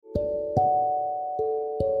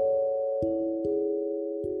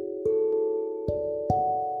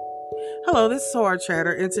Hello, this is Hard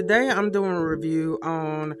Chatter, and today I'm doing a review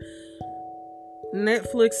on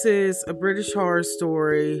Netflix's A British Horror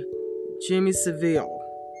Story, Jimmy Savile.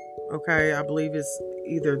 Okay, I believe it's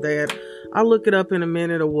either that. I'll look it up in a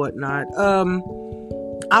minute or whatnot.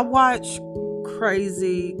 I watch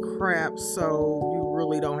crazy crap, so you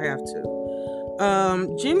really don't have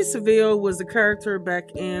to. Jimmy Savile was a character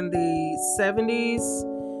back in the 70s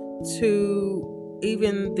to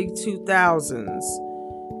even the 2000s.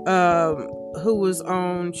 Who was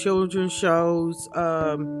on children's shows,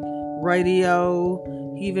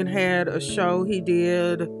 radio. He even had a show he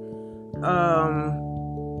did,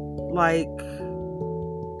 like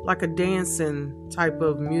a dancing type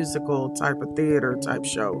of musical type of theater type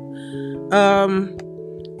show.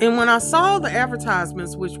 And when I saw the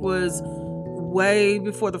advertisements, which was way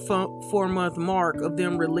before the 4-month mark of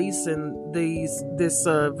them releasing this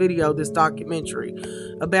video, this documentary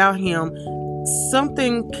about him,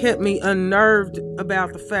 something kept me unnerved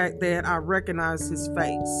about the fact that I recognized his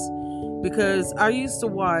face, because I used to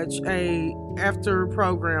watch a after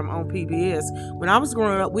program on PBS. When I was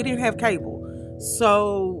growing up, we didn't have cable,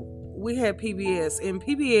 so we had PBS, and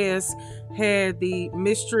PBS had the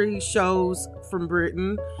mystery shows from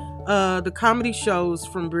Britain, the comedy shows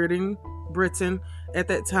from Britain at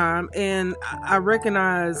that time, and I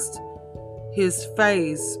recognized his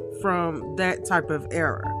face from that type of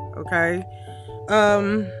era. Okay.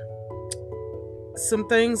 Some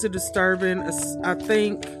things are disturbing. I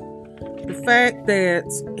think the fact that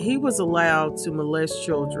he was allowed to molest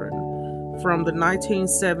children from the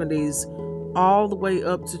 1970s all the way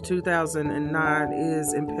up to 2009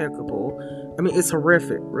 is impeccable. I mean, it's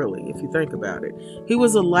horrific, really, if you think about it. He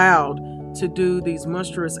was allowed to do these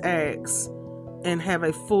monstrous acts and have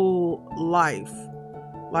a full life,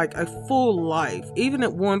 like a full life. Even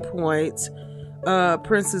at one point,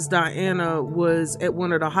 Princess Diana was at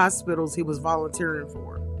one of the hospitals he was volunteering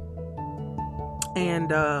for.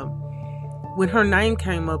 And when her name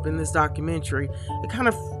came up in this documentary, it kind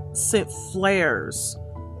of sent flares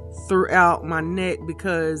throughout my neck,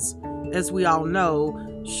 because, as we all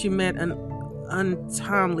know, she met an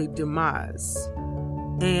untimely demise.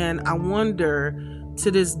 And I wonder, to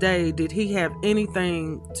this day, did he have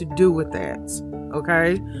anything to do with that?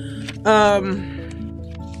 Okay?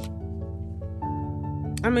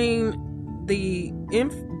 I mean, the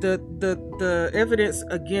evidence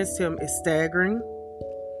against him is staggering,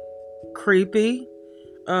 creepy.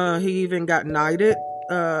 He even got knighted,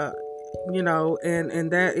 and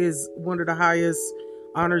that is one of the highest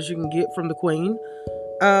honors you can get from the Queen.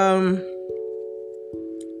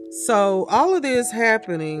 So all of this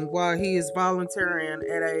happening while he is volunteering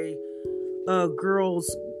at a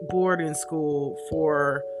girls' boarding school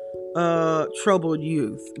for troubled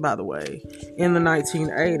youth, by the way, in the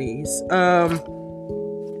 1980s.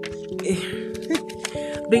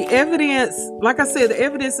 The evidence, like I said, the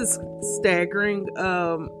evidence is staggering.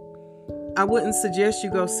 I wouldn't suggest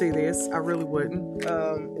you go see this. I really wouldn't.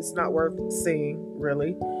 It's not worth seeing,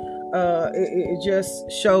 really. It just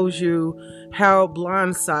shows you how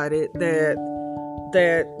blindsided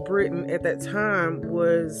that Britain at that time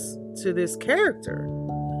was to this character.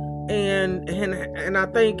 And I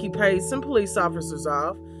think he paid some police officers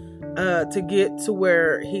off to get to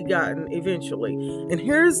where he gotten eventually. And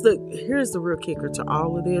here's the real kicker to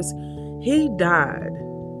all of this. He died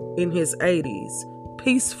in his 80s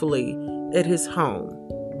peacefully at his home.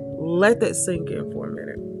 Let that sink in for a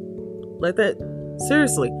minute. Let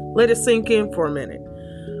it sink in for a minute.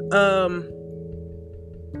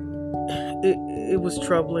 It was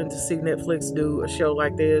troubling to see Netflix do a show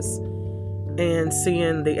like this, and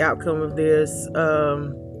seeing the outcome of this. I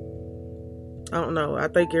don't know. I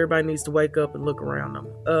think everybody needs to wake up and look around them.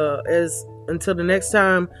 Until the next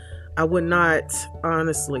time, I would not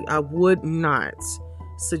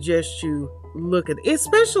suggest you look at it,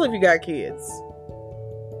 especially if you got kids.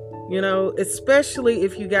 Especially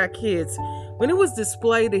if you got kids. When it was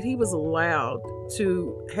displayed that he was allowed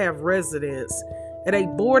to have residence at a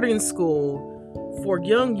boarding school for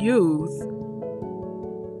young youth,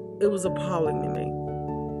 it was appalling to me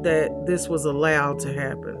that this was allowed to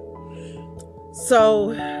happen.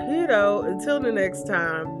 So, until the next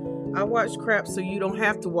time, I watch crap so you don't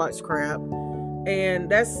have to watch crap. And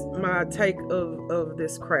that's my take of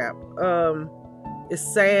this crap. It's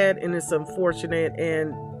sad and it's unfortunate,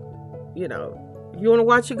 and if you want to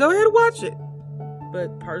watch it, go ahead and watch it.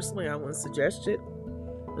 But personally, I wouldn't suggest it.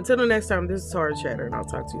 Until the next time, this is Hard Chatter, and I'll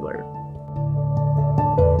talk to you later.